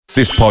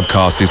This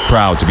podcast is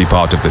proud to be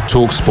part of the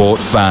TalkSport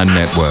Fan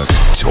Network.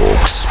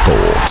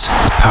 TalkSport.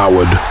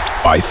 Powered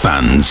by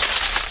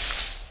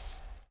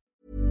fans.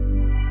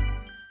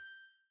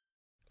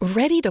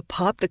 Ready to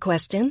pop the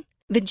question?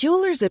 The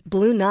jewelers at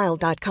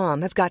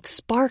BlueNile.com have got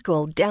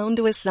sparkle down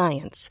to a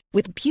science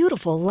with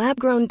beautiful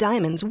lab-grown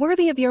diamonds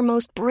worthy of your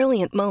most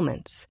brilliant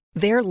moments.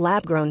 Their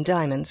lab-grown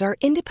diamonds are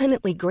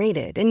independently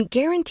graded and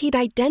guaranteed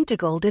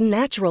identical to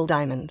natural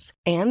diamonds.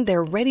 And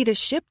they're ready to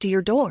ship to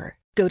your door.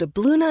 Go to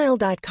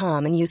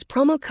BlueNile.com and use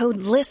promo code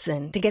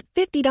LISTEN to get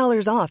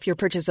 $50 off your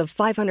purchase of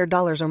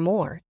 $500 or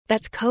more.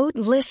 That's code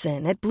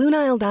LISTEN at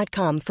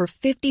BlueNile.com for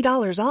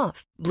 $50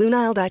 off.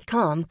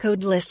 BlueNile.com,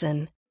 code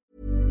LISTEN.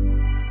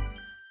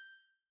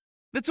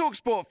 The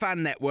TalkSport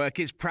Fan Network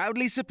is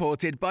proudly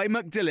supported by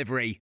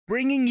McDelivery,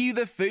 bringing you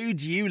the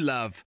food you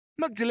love.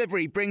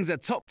 McDelivery brings a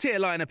top-tier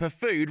lineup of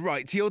food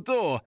right to your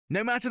door.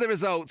 No matter the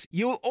result,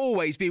 you'll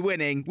always be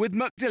winning with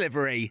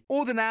McDelivery.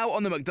 Order now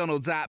on the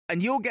McDonald's app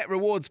and you'll get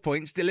rewards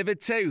points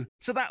delivered too.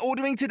 So that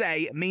ordering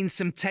today means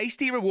some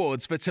tasty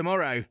rewards for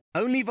tomorrow.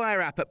 Only via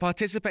app at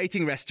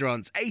participating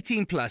restaurants.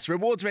 18 plus.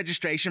 Rewards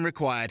registration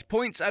required.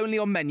 Points only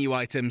on menu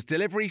items.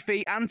 Delivery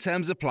fee and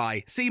terms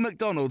apply. See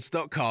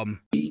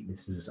mcdonalds.com.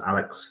 This is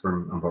Alex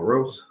from Unbolt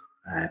Rules,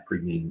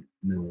 previewing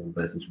Millwall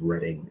versus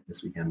Reading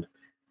this weekend.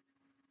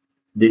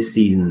 This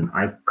season,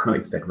 I kind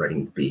of expect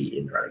Reading to be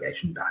in the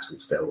relegation battle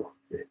still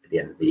at the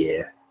end of the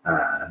year.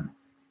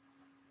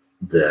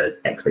 The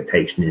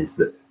expectation is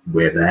that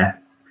we're there.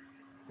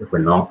 If we're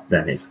not,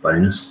 then it's a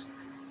bonus.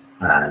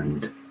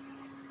 And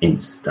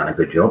Ince done a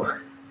good job.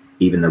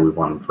 Even though we've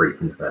won 3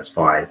 from the first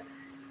 5,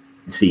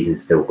 the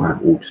season's still kind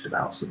of all just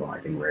about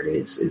surviving,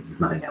 really. There's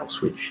nothing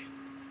else which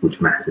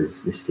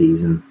matters this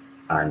season.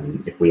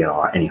 And if we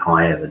are any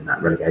higher than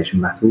that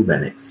relegation battle,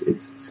 then it's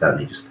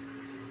certainly just...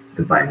 it's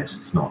a bonus.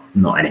 It's not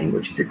anything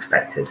which is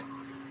expected.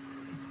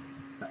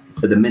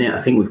 At the minute, I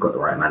think we've got the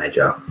right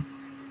manager.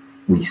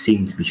 We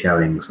seem to be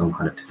showing some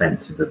kind of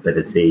defensive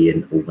ability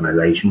and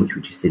organisation, which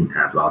we just didn't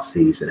have last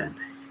season. And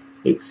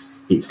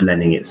it's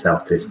lending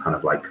itself to this kind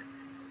of like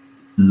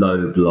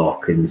low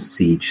block and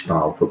siege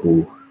style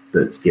football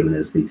that's given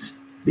us these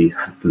the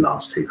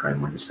last 2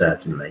 home wins,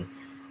 certainly.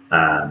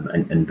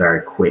 And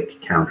very quick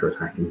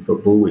counter-attacking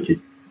football, which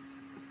is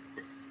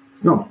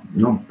it's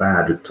not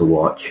bad to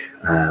watch,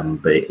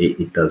 but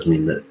it does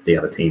mean that the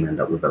other team end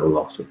up with a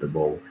loss of the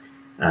ball.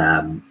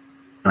 And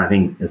I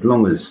think as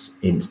long as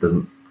Ince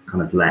doesn't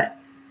kind of let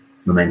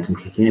momentum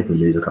kick in, if we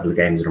lose a couple of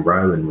games in a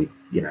row and we,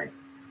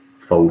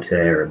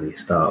 falter and we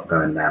start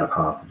going down a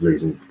path of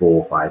losing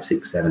 4, 5,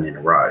 6, 7 in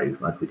a row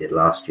like we did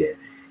last year,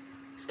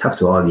 it's tough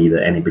to argue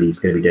that anybody's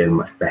going to be doing a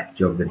much better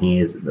job than he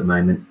is at the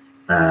moment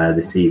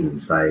this season.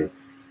 So,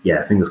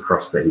 yeah, fingers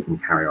crossed that he can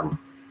carry on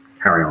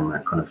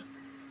that kind of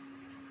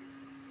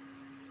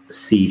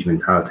siege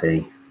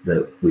mentality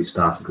that we've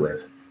started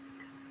with.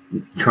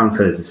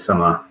 Transfers this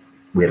summer,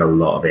 we had a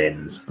lot of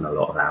ins and a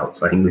lot of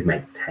outs. I think we've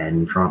made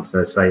 10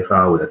 transfers so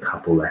far, with a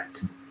couple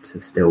left to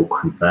still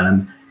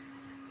confirm,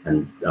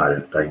 and I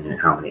don't know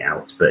how many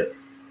outs, but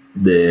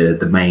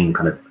the main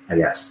kind of, I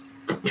guess,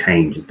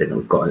 change has been that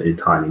we've got an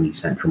entirely new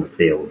central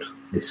midfield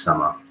this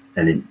summer,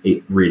 and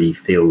it really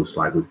feels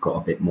like we've got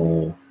a bit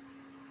more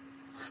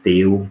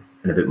steel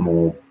and a bit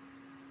more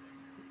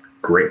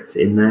grit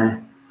in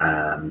there.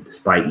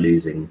 Despite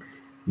losing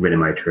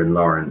Rinomhota and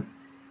Laurent,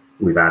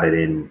 we've added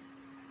in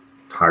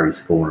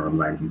Tyrese Forner on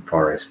loan from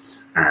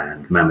Forest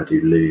and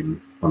Mamadou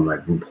Loum on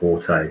loan from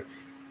Porto,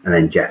 and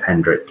then Jeff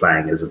Hendrick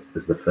playing as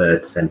the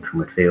third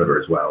central midfielder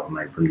as well, on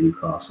loan from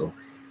Newcastle.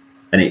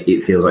 And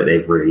it feels like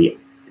they've really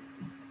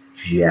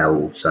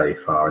gelled so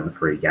far in the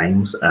 3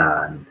 games.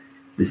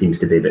 There seems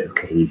to be a bit of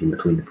cohesion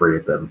between the 3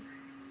 of them.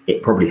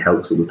 It probably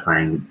helps that we're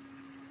playing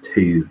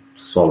 2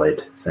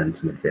 solid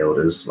centre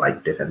midfielders,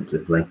 like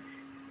defensively.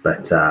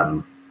 But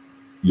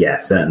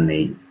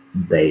certainly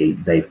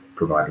they've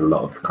provided a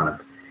lot of kind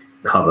of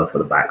cover for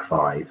the back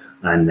 5.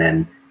 And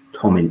then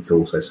Tom Ince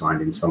also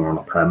signed in summer on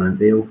a permanent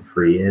deal for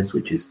 3 years,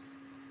 which is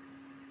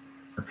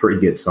a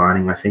pretty good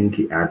signing, I think.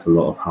 It adds a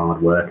lot of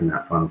hard work in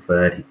that final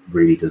third. He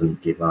really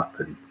doesn't give up,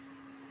 and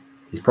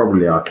he's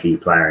probably our key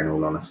player, in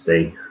all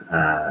honesty.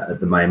 At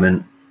the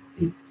moment,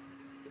 he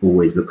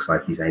always looks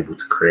like he's able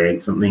to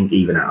create something,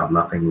 even out of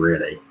nothing,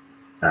 really.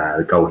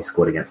 The goal he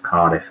scored against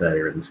Cardiff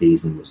earlier in the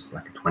season was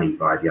like a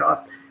 25-yard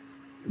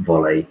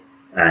volley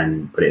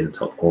and put it in the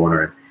top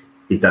corner. And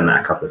he's done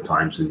that a couple of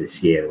times in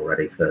this year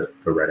already for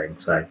Reading.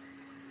 So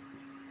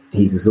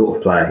he's the sort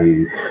of player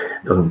who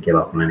doesn't give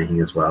up on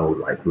anything as well.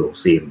 Like, we'll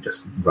see him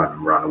just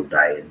run all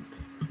day, and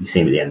you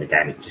see him at the end of the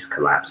game, he just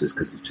collapses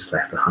because he's just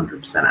left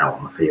 100% out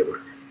on the field.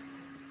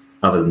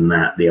 Other than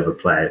that, the other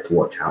player to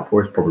watch out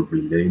for is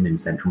probably Loum in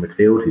central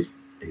midfield, who's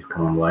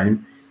come on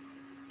loan.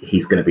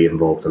 He's going to be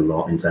involved a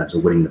lot in terms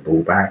of winning the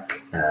ball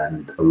back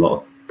and a lot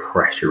of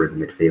pressure in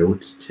the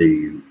midfield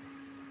to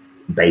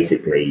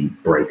basically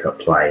break up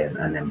play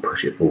and then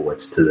push it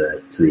forwards to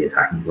the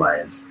attacking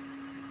players.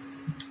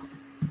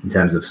 In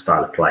terms of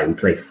style of play, we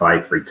play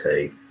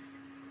 5-3-2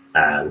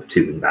 with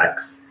 2 wing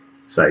backs,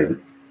 so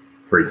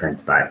 3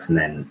 centre backs, and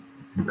then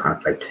we kind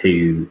of play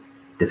two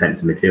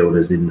defensive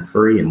midfielders in the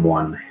three and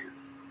one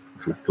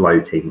kind of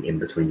floating in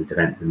between the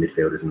defensive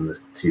midfielders and the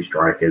two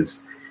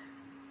strikers.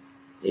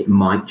 It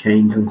might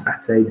change on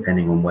Saturday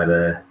depending on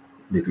whether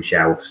Luka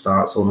Shaw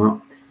starts or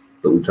not,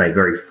 but we play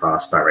very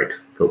fast, direct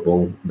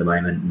football at the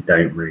moment. We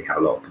don't really have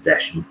a lot of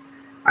possession.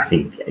 I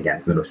think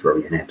against Middlesbrough,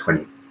 we're going to have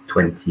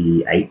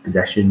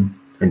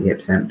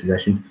 28%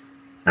 possession,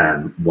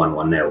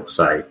 1-1-0.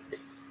 So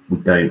we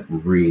don't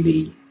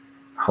really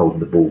hold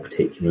the ball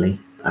particularly.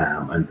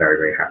 I'm very,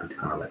 very happy to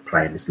kind of like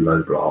play in this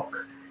low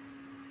block,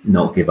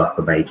 not give up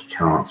a major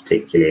chance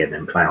particularly, and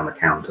then play on the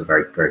counter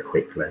very, very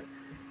quickly.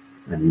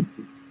 And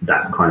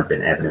that's kind of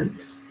been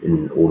evident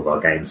in all of our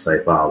games so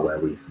far, where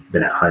we've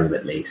been at home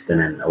at least, and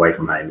then away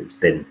from home it's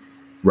been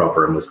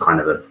Rotherham was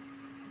kind of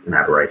an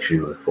aberration.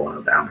 We were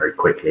 4-0 down very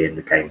quickly, and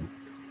the game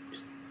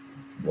just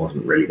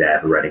wasn't really there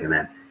for Reading. And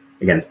then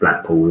against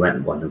Blackpool we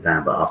went 1-0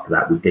 down, but after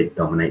that we did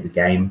dominate the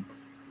game,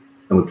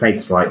 and we played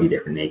slightly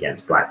differently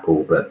against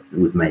Blackpool, but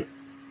we've made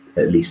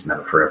at least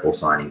another 3 or 4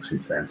 signings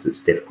since then, so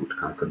it's difficult to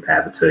kind of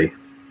compare the two.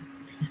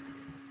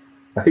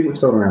 I think we've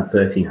sold around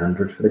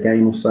 1,300 for the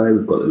game or so.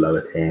 We've got the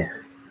lower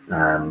tier.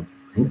 I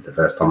think it's the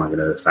first time I'm going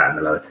to have sat in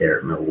the lower tier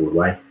at Mill all the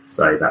way,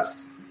 so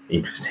that's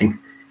interesting.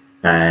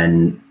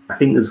 And I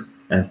think there's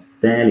a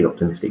fairly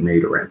optimistic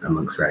mood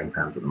amongst Reading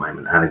fans at the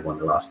moment, having won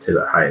the last 2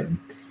 at home,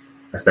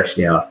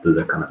 especially after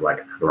the kind of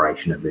like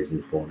aberration of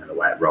losing 4-0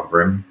 away at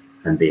Rotherham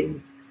and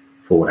being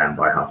 4 down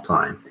by half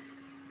time.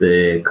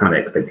 The kind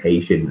of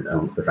expectation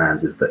amongst the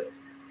fans is that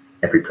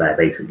every player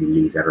basically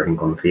leaves everything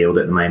on the field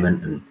at the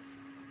moment, and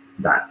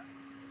that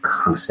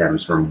kind of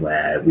stems from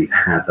where we've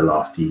had the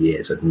last few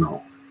years of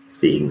not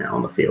seeing that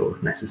on the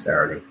field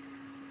necessarily.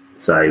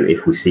 So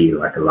if we see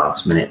like a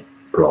last minute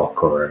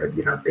block or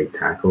a big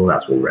tackle,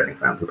 that's what Reading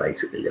fans are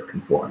basically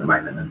looking for at the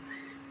moment, and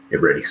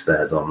it really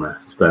spurs on the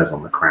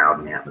crowd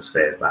and the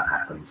atmosphere if that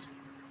happens.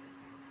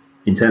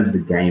 In terms of the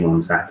game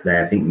on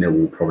Saturday, I think Mill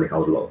will probably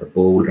hold a lot of the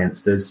ball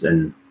against us,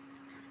 and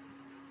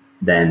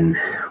then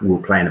we'll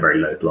play in a very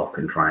low block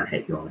and try and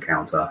hit you on the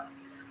counter.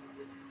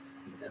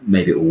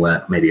 Maybe it will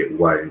work, maybe it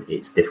won't.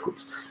 It's difficult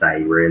to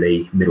say,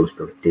 really.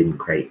 Middlesbrough didn't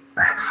create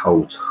a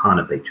whole ton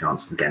of big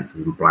chances against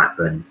us, and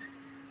Blackburn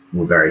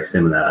were very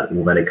similar.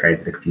 Although they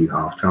created a few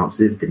half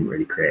chances, didn't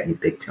really create any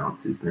big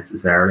chances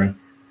necessarily.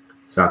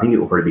 So I think it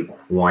will probably be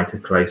quite a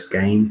close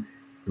game.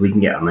 If we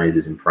can get our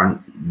noses in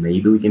front,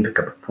 maybe we can pick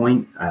up a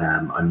point.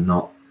 I'm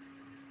not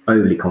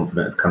overly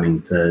confident of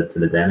coming to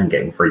the Den and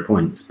getting 3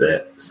 points,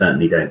 but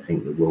certainly don't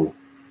think that we'll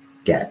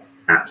get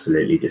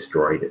absolutely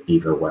destroyed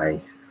either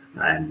way.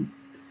 And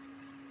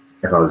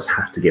if I was to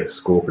have to give a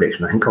score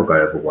prediction, I think I'll go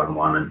over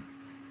 1-1 and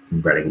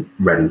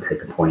Reading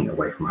take a point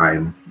away from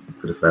home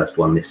for the first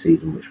one this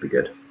season, which would be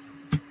good.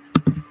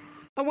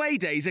 Away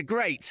days are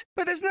great,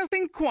 but there's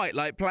nothing quite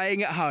like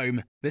playing at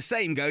home. The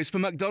same goes for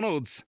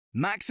McDonald's.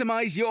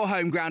 Maximise your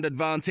home ground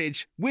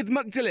advantage with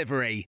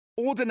McDelivery.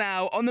 Order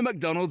now on the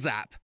McDonald's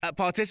app. At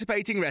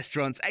participating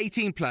restaurants,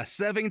 18 plus,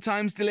 serving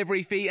times,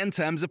 delivery fee and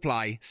terms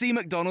apply. See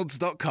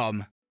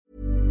mcdonalds.com.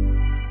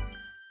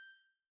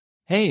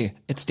 Hey,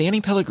 it's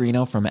Danny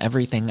Pellegrino from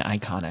Everything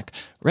Iconic.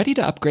 Ready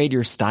to upgrade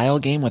your style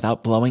game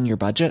without blowing your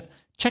budget?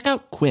 Check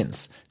out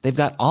Quince. They've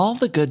got all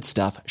the good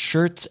stuff,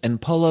 shirts and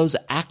polos,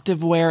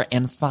 activewear,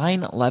 and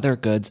fine leather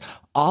goods,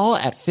 all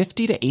at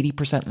 50 to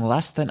 80%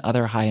 less than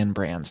other high-end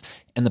brands.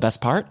 And the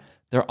best part?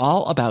 They're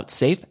all about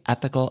safe,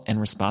 ethical, and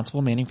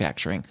responsible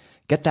manufacturing.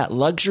 Get that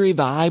luxury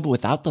vibe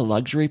without the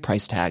luxury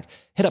price tag.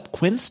 Hit up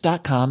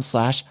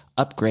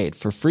quince.com/upgrade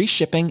for free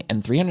shipping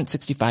and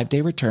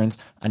 365-day returns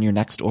on your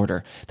next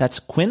order. That's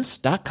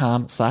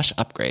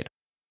quince.com/upgrade.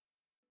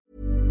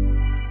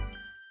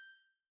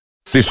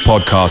 This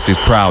podcast is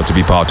proud to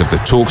be part of the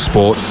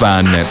TalkSport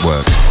Fan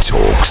Network.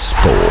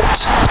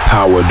 TalkSport.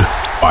 Powered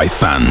by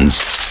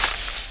fans.